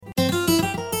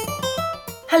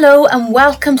Hello and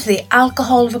welcome to the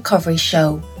Alcohol Recovery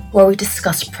Show, where we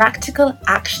discuss practical,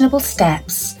 actionable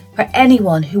steps for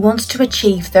anyone who wants to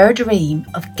achieve their dream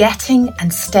of getting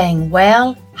and staying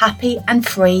well, happy and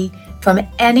free from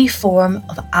any form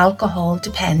of alcohol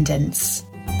dependence.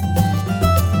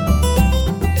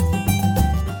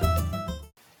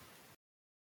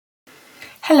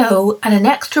 Hello and an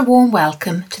extra warm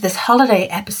welcome to this holiday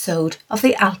episode of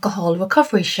the Alcohol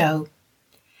Recovery Show.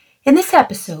 In this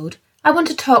episode, I want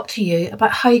to talk to you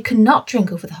about how you can not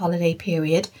drink over the holiday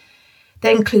period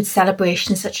that includes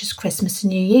celebrations such as Christmas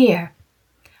and New Year.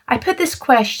 I put this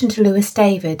question to Lewis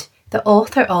David, the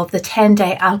author of the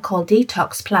 10-Day Alcohol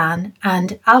Detox Plan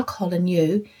and Alcohol and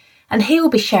You, and he will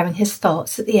be sharing his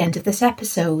thoughts at the end of this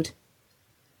episode.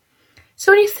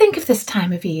 So when you think of this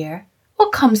time of year,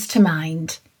 what comes to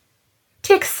mind?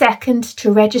 Take a second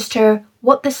to register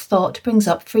what this thought brings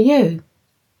up for you.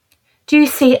 Do you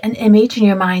see an image in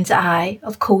your mind's eye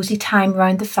of cosy time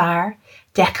round the fire,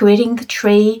 decorating the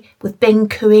tree with Bing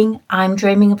cooing "I'm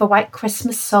Dreaming of a White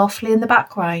Christmas" softly in the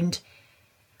background?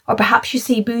 Or perhaps you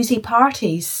see boozy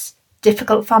parties,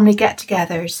 difficult family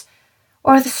get-togethers,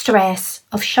 or the stress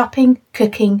of shopping,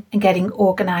 cooking and getting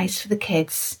organised for the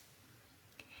kids.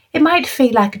 It might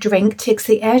feel like a drink takes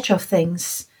the edge off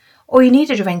things, or you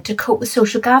need a drink to cope with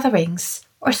social gatherings,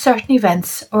 or certain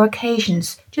events or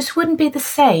occasions just wouldn't be the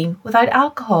same without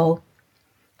alcohol.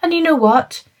 And you know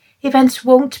what? Events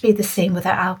won't be the same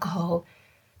without alcohol,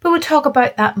 but we'll talk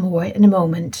about that more in a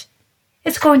moment.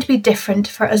 It's going to be different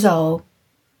for us all.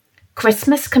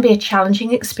 Christmas can be a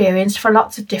challenging experience for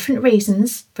lots of different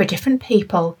reasons for different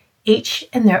people, each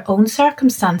in their own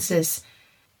circumstances.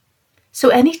 So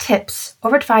any tips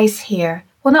or advice here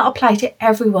will not apply to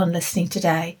everyone listening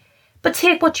today, but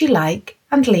take what you like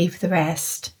and leave the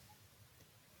rest.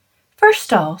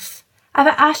 First off, I've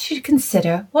asked you to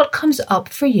consider what comes up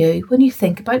for you when you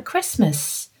think about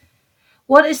Christmas.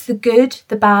 What is the good,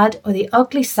 the bad or the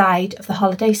ugly side of the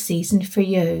holiday season for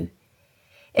you?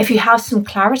 If you have some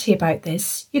clarity about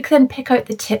this, you can then pick out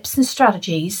the tips and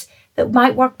strategies that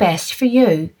might work best for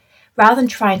you, rather than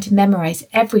trying to memorise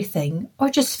everything or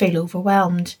just feel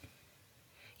overwhelmed.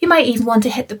 You might even want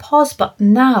to hit the pause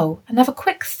button now and have a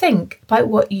quick think about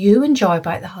what you enjoy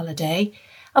about the holiday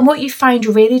and what you find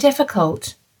really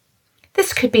difficult.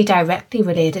 This could be directly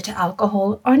related to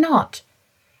alcohol or not.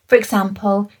 For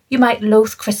example, you might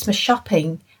loathe Christmas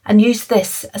shopping and use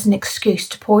this as an excuse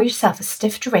to pour yourself a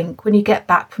stiff drink when you get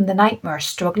back from the nightmare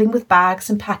struggling with bags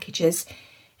and packages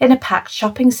in a packed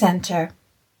shopping centre.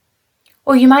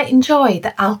 Or you might enjoy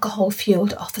the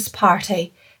alcohol-fuelled office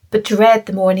party but dread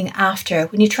the morning after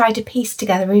when you try to piece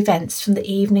together events from the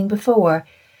evening before,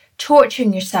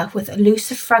 torturing yourself with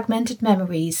elusive fragmented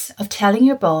memories of telling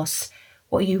your boss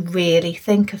what you really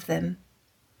think of them.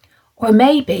 Or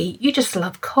maybe you just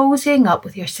love cozying up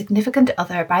with your significant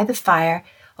other by the fire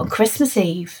on Christmas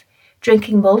Eve,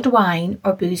 drinking mulled wine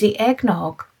or boozy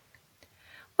eggnog.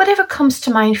 Whatever comes to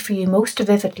mind for you most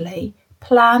vividly,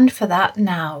 plan for that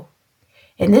now.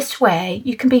 In this way,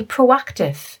 you can be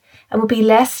proactive and will be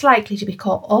less likely to be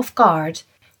caught off guard,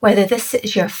 whether this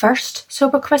is your first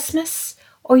sober Christmas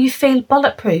or you feel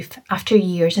bulletproof after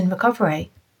years in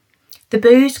recovery. The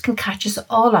booze can catch us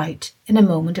all out in a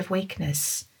moment of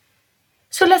weakness.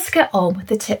 So let's get on with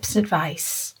the tips and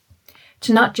advice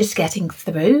to not just getting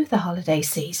through the holiday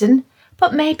season,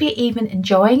 but maybe even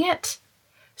enjoying it.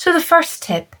 So the first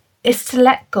tip is to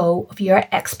let go of your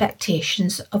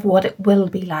expectations of what it will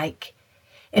be like.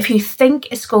 If you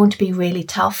think it's going to be really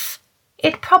tough,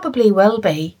 it probably will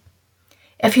be.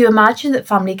 If you imagine that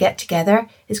family get-together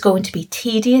is going to be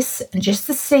tedious and just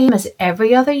the same as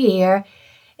every other year,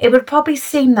 it would probably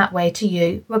seem that way to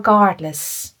you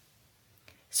regardless.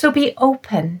 So be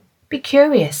open, be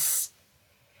curious.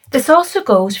 This also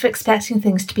goes for expecting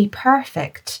things to be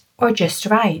perfect or just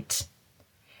right.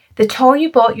 The toy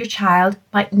you bought your child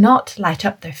might not light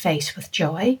up their face with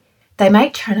joy. They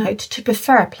might turn out to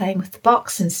prefer playing with the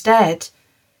box instead.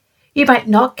 You might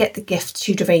not get the gifts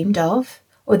you dreamed of,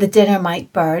 or the dinner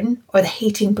might burn, or the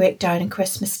heating break down on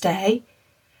Christmas Day.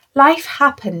 Life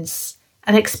happens,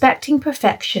 and expecting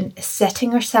perfection is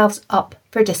setting ourselves up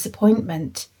for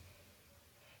disappointment.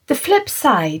 The flip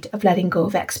side of letting go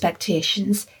of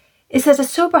expectations is that a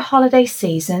sober holiday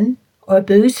season, or a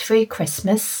booze-free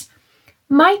Christmas,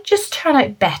 might just turn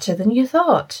out better than you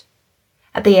thought.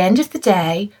 At the end of the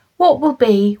day, what will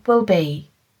be, will be.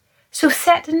 So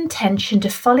set an intention to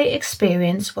fully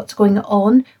experience what's going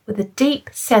on with a deep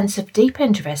sense of deep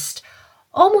interest,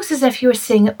 almost as if you were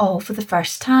seeing it all for the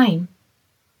first time.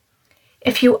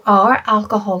 If you are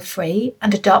alcohol-free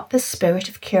and adopt this spirit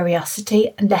of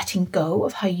curiosity and letting go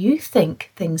of how you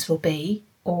think things will be,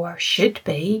 or should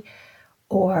be,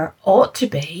 or ought to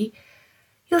be,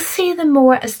 you'll see them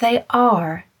more as they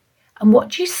are, and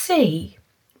what you see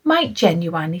might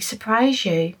genuinely surprise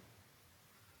you.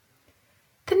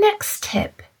 The next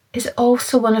tip is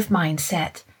also one of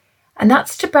mindset, and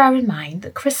that's to bear in mind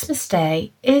that Christmas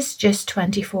Day is just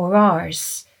 24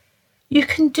 hours. You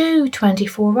can do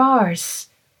 24 hours.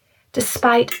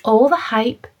 Despite all the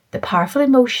hype, the powerful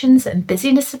emotions and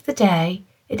busyness of the day,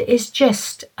 it is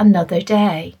just another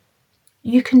day.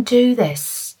 You can do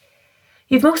this.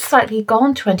 You've most likely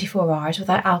gone 24 hours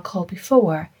without alcohol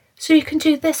before, so you can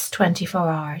do this 24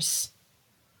 hours.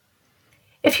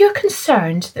 If you're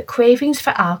concerned that cravings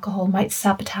for alcohol might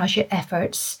sabotage your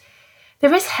efforts,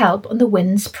 there is help on the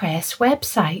Winds Press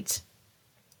website.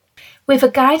 We have a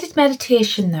guided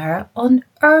meditation there on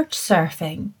urge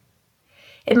surfing.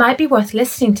 It might be worth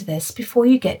listening to this before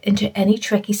you get into any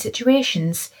tricky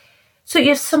situations, so you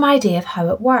have some idea of how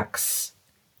it works.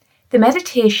 The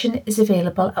meditation is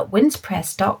available at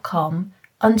windspress.com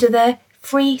under the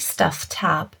Free Stuff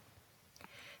tab.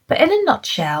 But in a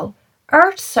nutshell,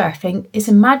 urge surfing is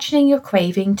imagining your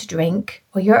craving to drink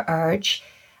or your urge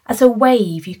as a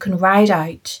wave you can ride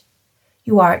out.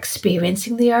 You are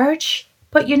experiencing the urge,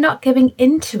 but you're not giving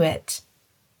into it.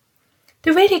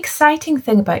 The really exciting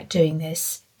thing about doing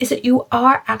this is that you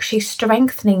are actually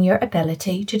strengthening your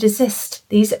ability to resist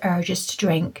these urges to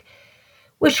drink,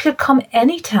 which could come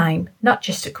any time, not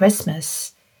just at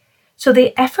Christmas. So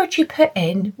the effort you put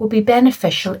in will be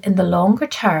beneficial in the longer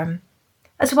term,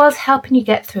 as well as helping you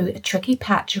get through a tricky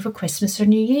patch over Christmas or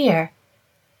New Year.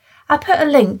 I'll put a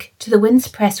link to the Winds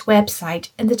Press website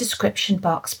in the description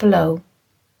box below.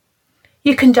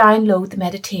 You can download the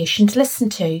meditation to listen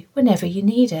to whenever you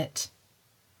need it.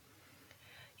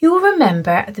 You will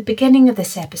remember at the beginning of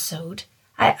this episode,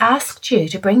 I asked you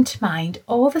to bring to mind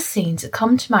all the scenes that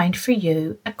come to mind for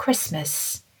you at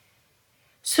Christmas.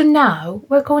 So now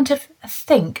we're going to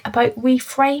think about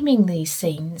reframing these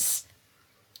scenes.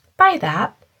 By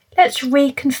that, let's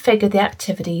reconfigure the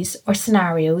activities or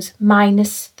scenarios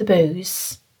minus the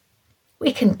booze.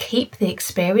 We can keep the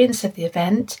experience of the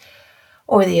event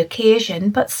or the occasion,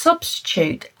 but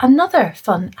substitute another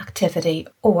fun activity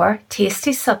or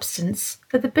tasty substance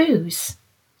for the booze.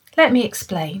 Let me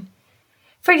explain.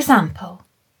 For example,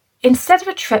 instead of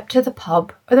a trip to the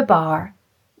pub or the bar,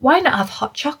 why not have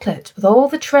hot chocolate with all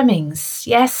the trimmings?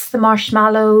 Yes, the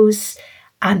marshmallows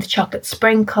and the chocolate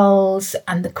sprinkles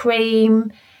and the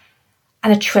cream,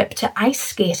 and a trip to ice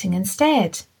skating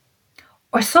instead.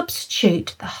 Or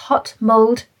substitute the hot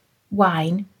mulled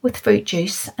wine with fruit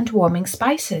juice and warming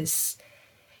spices.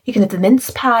 You can have the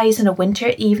mince pies on a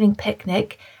winter evening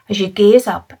picnic as you gaze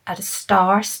up at a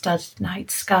star-studded night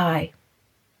sky.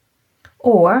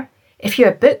 Or, if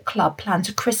your book club plans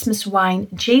a Christmas wine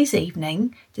and cheese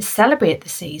evening to celebrate the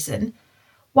season,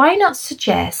 why not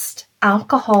suggest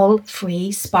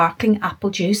alcohol-free sparkling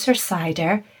apple juice or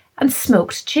cider and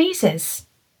smoked cheeses?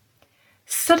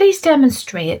 Studies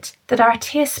demonstrate that our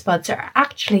taste buds are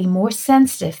actually more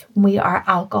sensitive when we are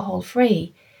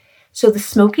alcohol-free, so the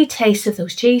smoky taste of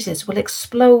those cheeses will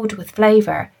explode with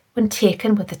flavour when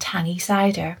taken with a tangy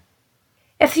cider.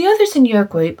 If the others in your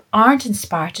group aren't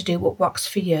inspired to do what works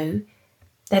for you,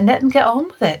 then let them get on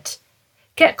with it.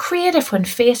 Get creative when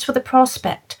faced with the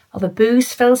prospect of a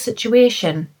booze-filled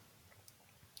situation.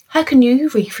 How can you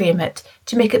reframe it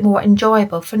to make it more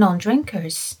enjoyable for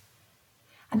non-drinkers?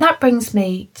 And that brings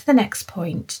me to the next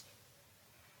point.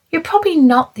 You're probably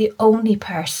not the only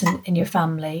person in your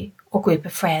family or group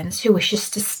of friends who wishes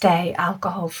to stay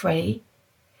alcohol-free.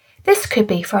 This could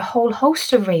be for a whole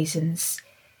host of reasons.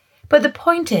 But the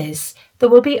point is, there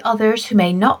will be others who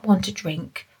may not want to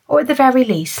drink, or at the very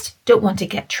least, don't want to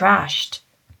get trashed.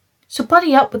 So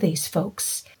buddy up with these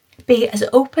folks. Be as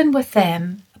open with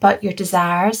them about your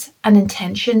desires and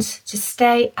intentions to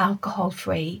stay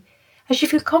alcohol-free as you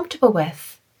feel comfortable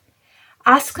with.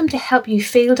 Ask them to help you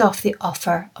field off the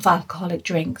offer of alcoholic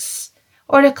drinks,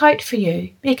 or look out for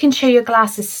you, making sure your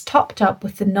glass is topped up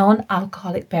with the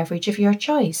non-alcoholic beverage of your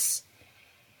choice.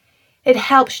 It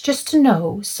helps just to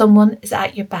know someone is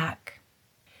at your back.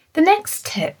 The next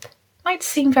tip might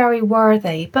seem very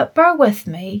worthy, but bear with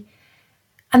me,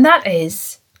 and that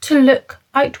is to look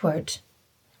outward.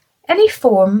 Any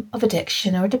form of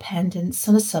addiction or dependence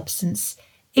on a substance,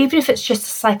 even if it's just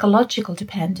a psychological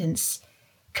dependence,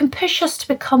 can push us to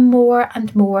become more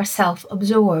and more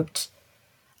self-absorbed.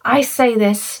 I say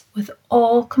this with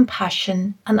all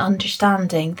compassion and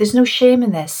understanding. There's no shame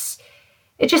in this.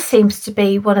 It just seems to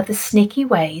be one of the sneaky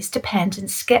ways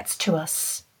dependence gets to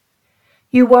us.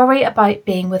 You worry about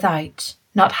being without,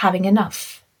 not having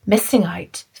enough, missing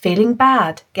out, feeling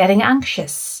bad, getting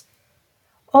anxious.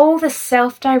 all the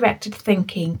self-directed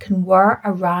thinking can whir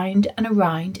around and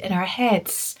around in our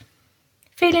heads,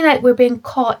 feeling like we're being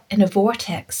caught in a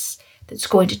vortex that's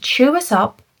going to chew us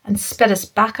up and spit us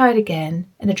back out again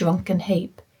in a drunken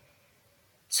heap.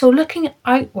 So looking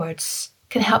outwards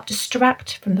can help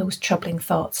distract from those troubling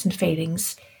thoughts and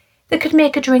feelings that could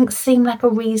make a drink seem like a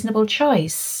reasonable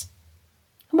choice.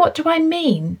 And what do I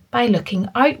mean by looking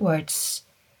outwards?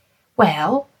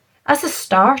 Well, as a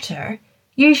starter,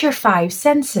 use your 5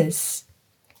 senses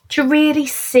to really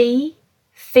see,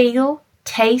 feel,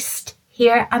 taste,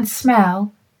 hear and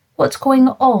smell what's going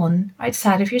on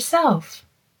outside of yourself.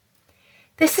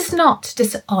 This is not to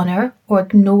dishonour or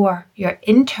ignore your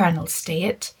internal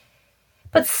state,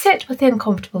 but sit with the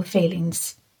uncomfortable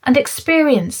feelings and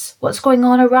experience what's going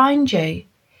on around you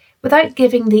without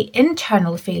giving the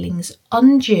internal feelings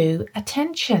undue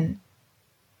attention.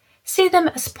 See them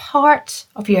as part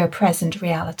of your present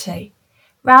reality,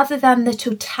 rather than the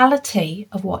totality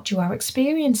of what you are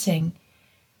experiencing.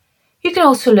 You can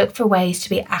also look for ways to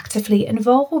be actively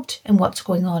involved in what's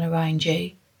going on around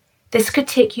you. This could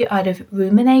take you out of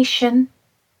rumination,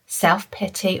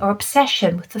 self-pity, or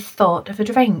obsession with the thought of a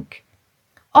drink.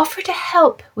 Offer to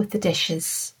help with the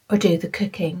dishes, or do the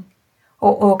cooking,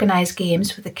 or organise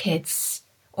games with the kids,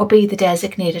 or be the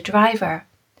designated driver.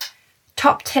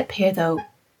 Top tip here though,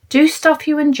 do stuff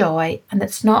you enjoy and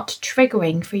that's not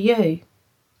triggering for you.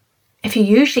 If you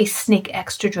usually sneak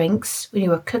extra drinks when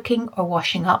you are cooking or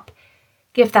washing up,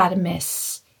 give that a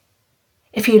miss.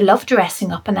 If you love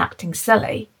dressing up and acting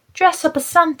silly, dress up as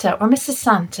Santa or Mrs.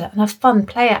 Santa and have fun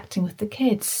play acting with the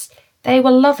kids. They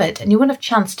will love it and you won't have a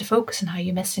chance to focus on how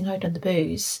you're missing out on the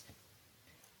booze.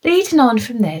 Leading on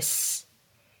from this,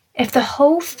 if the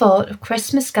whole thought of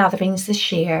Christmas gatherings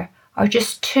this year are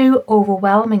just too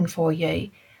overwhelming for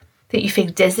you, that you feel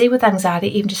dizzy with anxiety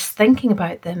even just thinking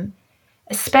about them,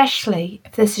 especially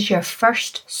if this is your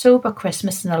first sober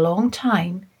Christmas in a long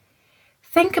time,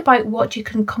 think about what you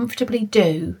can comfortably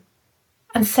do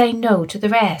and say no to the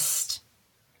rest.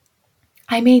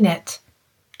 I mean it.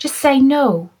 Just say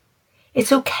no.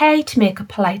 It's okay to make a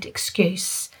polite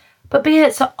excuse, but be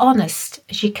as honest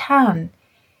as you can.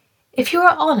 If you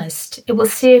are honest, it will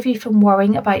save you from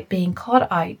worrying about being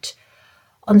caught out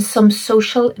on some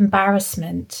social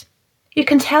embarrassment. You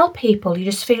can tell people you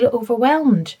just feel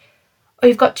overwhelmed or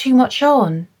you've got too much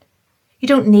on. You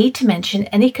don't need to mention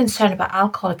any concern about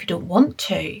alcohol if you don't want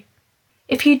to.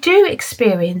 If you do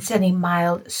experience any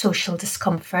mild social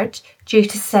discomfort due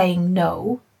to saying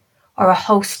no, or a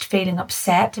host feeling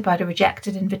upset about a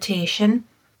rejected invitation,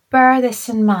 bear this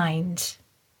in mind.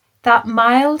 That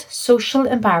mild social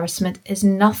embarrassment is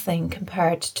nothing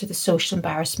compared to the social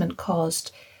embarrassment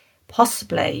caused,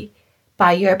 possibly,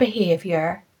 by your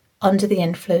behaviour under the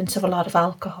influence of a lot of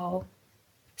alcohol.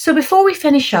 So before we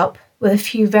finish up with a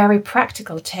few very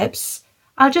practical tips,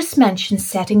 I'll just mention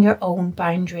setting your own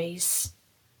boundaries.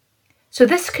 So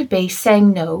this could be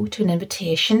saying no to an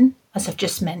invitation, as I've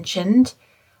just mentioned,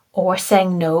 or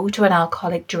saying no to an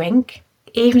alcoholic drink,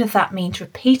 even if that means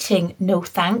repeating no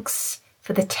thanks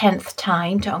for the 10th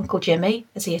time to Uncle Jimmy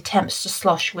as he attempts to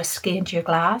slosh whiskey into your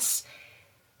glass.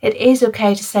 It is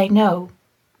okay to say no.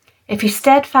 If you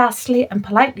steadfastly and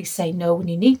politely say no when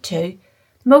you need to,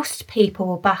 most people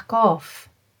will back off.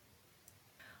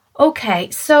 Okay,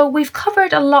 so we've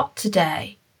covered a lot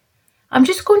today. I'm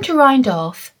just going to round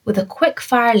off with a quick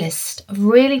fire list of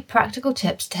really practical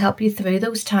tips to help you through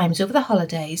those times over the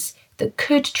holidays that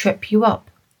could trip you up.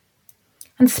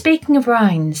 And speaking of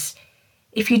rounds,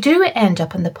 if you do end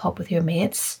up in the pub with your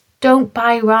mates, don't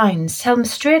buy rounds. Tell them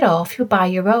straight off you'll buy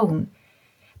your own.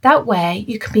 That way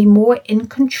you can be more in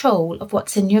control of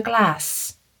what's in your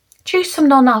glass. Choose some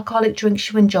non-alcoholic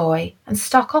drinks you enjoy and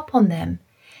stock up on them.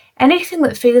 Anything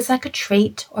that feels like a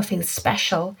treat or feels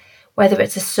special, whether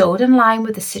it's a soda and lime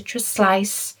with a citrus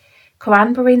slice,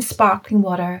 cranberry and sparkling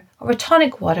water, or a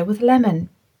tonic water with lemon.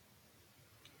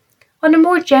 On a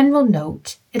more general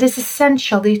note, it is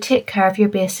essential that you take care of your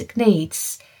basic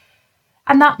needs,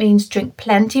 and that means drink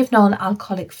plenty of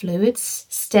non-alcoholic fluids,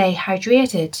 stay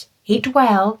hydrated, eat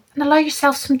well, and allow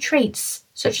yourself some treats,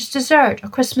 such as dessert or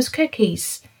Christmas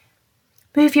cookies.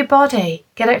 Move your body,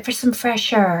 get out for some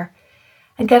fresh air,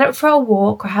 and get out for a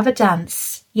walk or have a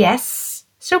dance. Yes,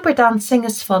 sober dancing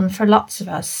is fun for lots of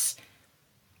us.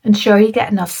 Ensure you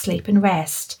get enough sleep and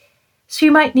rest. So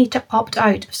you might need to opt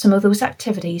out of some of those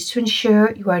activities to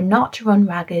ensure you are not run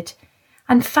ragged,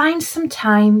 and find some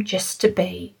time just to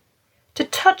be, to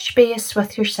touch base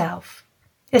with yourself.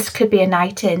 This could be a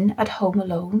night in at home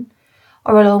alone,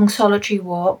 or a long solitary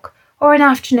walk, or an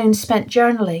afternoon spent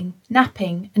journaling,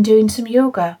 napping and doing some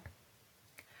yoga.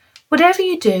 Whatever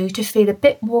you do to feel a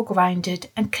bit more grounded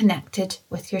and connected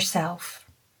with yourself.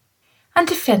 And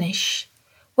to finish,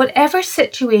 whatever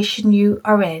situation you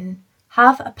are in,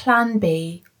 have a plan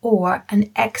B or an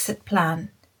exit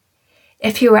plan.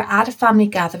 If you are at a family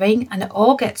gathering and it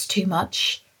all gets too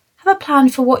much, have a plan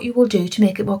for what you will do to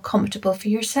make it more comfortable for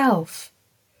yourself.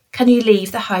 Can you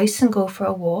leave the house and go for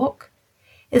a walk?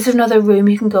 Is there another room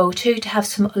you can go to have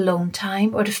some alone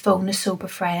time or to phone a sober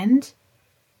friend?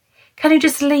 Can you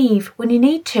just leave when you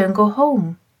need to and go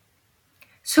home?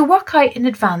 So work out in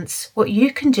advance what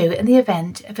you can do in the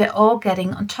event of it all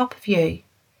getting on top of you.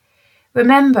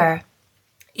 Remember,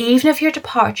 even if your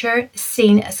departure is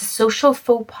seen as a social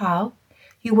faux pas,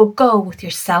 you will go with your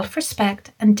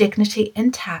self-respect and dignity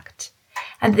intact.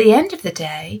 And at the end of the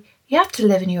day, you have to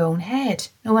live in your own head,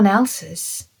 no one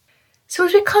else's. So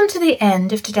as we come to the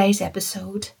end of today's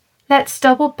episode, let's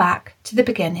double back to the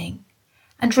beginning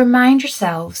and remind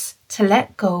yourselves to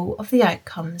let go of the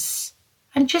outcomes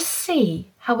and just see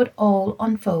how it all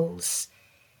unfolds.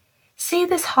 See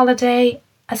this holiday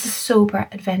as a sober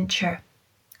adventure,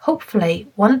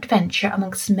 hopefully one adventure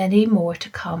amongst many more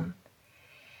to come.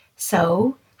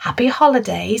 So, happy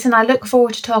holidays, and I look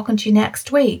forward to talking to you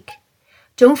next week.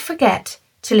 Don't forget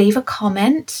to leave a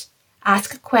comment,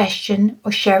 ask a question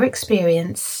or share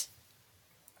experience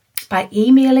by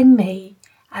emailing me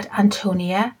at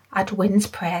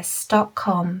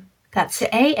antonia@winspress.com. That's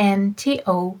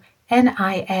ANTONIA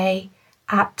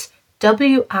at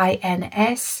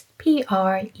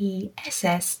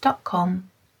WINSPRESS.com.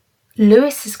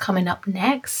 Lewis is coming up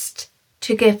next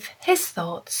to give his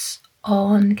thoughts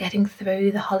on getting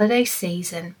through the holiday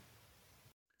season.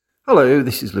 Hello,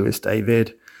 this is Lewis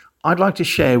David. I'd like to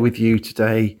share with you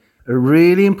today a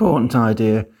really important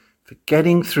idea for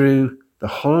getting through the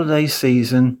holiday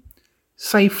season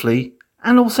safely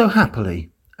and also happily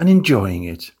and enjoying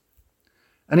it.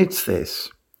 And it's this: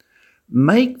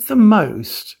 make the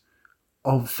most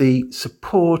of the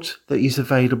support that is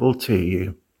available to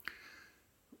you.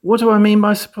 What do I mean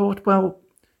by support? Well,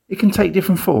 it can take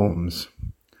different forms.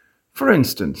 For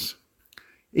instance,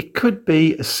 it could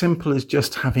be as simple as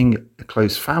just having a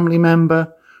close family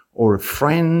member or a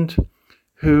friend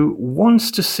who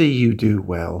wants to see you do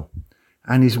well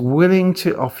and is willing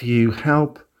to offer you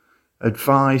help,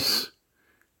 advice,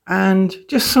 and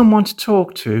just someone to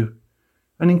talk to,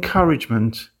 and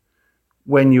encouragement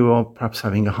when you are perhaps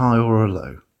having a high or a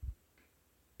low.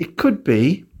 It could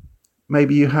be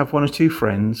maybe you have one or two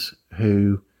friends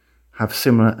who have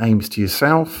similar aims to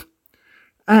yourself,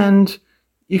 and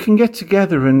you can get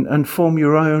together and form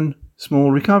your own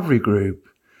small recovery group.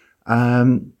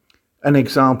 An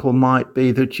example might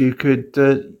be that you could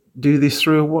do this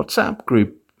through a WhatsApp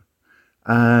group.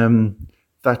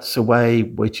 That's a way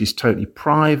which is totally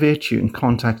private. You can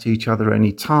contact each other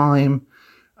anytime,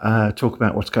 talk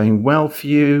about what's going well for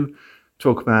you,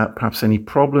 talk about perhaps any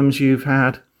problems you've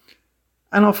had,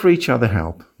 and offer each other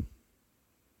help.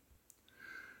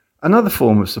 Another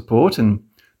form of support, and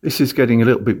this is getting a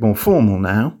little bit more formal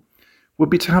now, would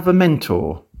be to have a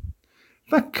mentor.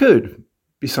 That could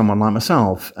be someone like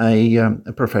myself, a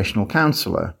professional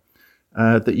counsellor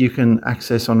that you can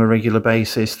access on a regular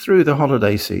basis through the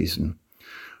holiday season.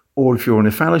 Or if you're in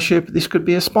a fellowship, this could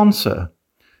be a sponsor,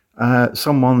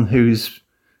 someone who's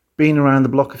been around the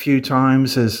block a few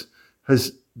times, has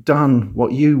done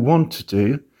what you want to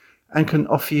do, and can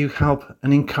offer you help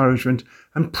and encouragement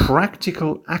and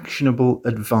practical, actionable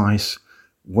advice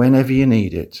whenever you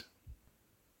need it.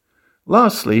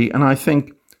 Lastly, and I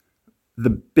think the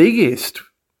biggest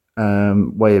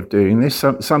way of doing this,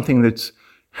 something that's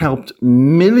helped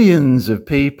millions of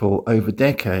people over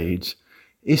decades,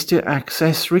 is to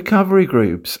access recovery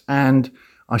groups. And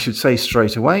I should say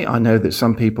straight away, I know that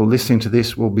some people listening to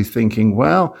this will be thinking,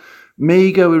 well,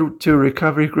 me go to a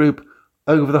recovery group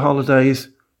over the holidays,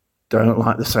 don't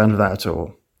like the sound of that at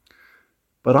all.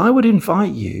 But I would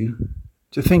invite you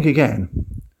to think again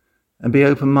and be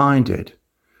open-minded.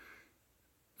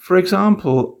 For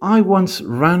example, I once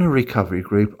ran a recovery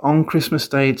group on Christmas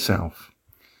Day itself.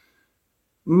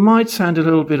 Might sound a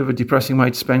little bit of a depressing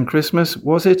way to spend Christmas,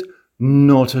 was it?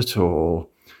 Not at all.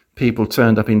 People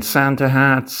turned up in Santa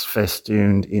hats,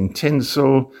 festooned in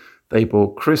tinsel. They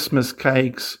bought Christmas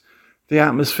cakes. The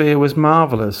atmosphere was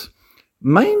marvellous,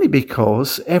 mainly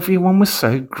because everyone was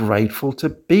so grateful to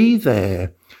be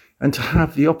there and to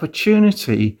have the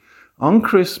opportunity on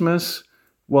Christmas,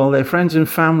 while their friends and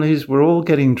families were all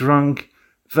getting drunk,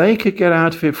 they could get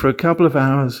out of it for a couple of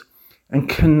hours and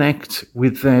connect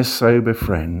with their sober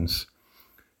friends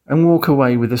and walk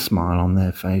away with a smile on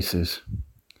their faces.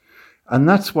 And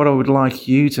that's what I would like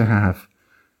you to have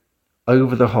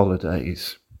over the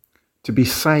holidays. to be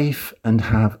safe and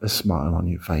have a smile on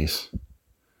your face.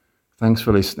 Thanks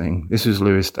for listening. This is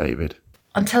Lewis David.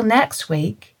 Until next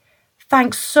week,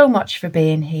 thanks so much for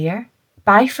being here.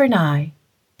 Bye for now.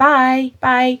 Bye.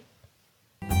 Bye.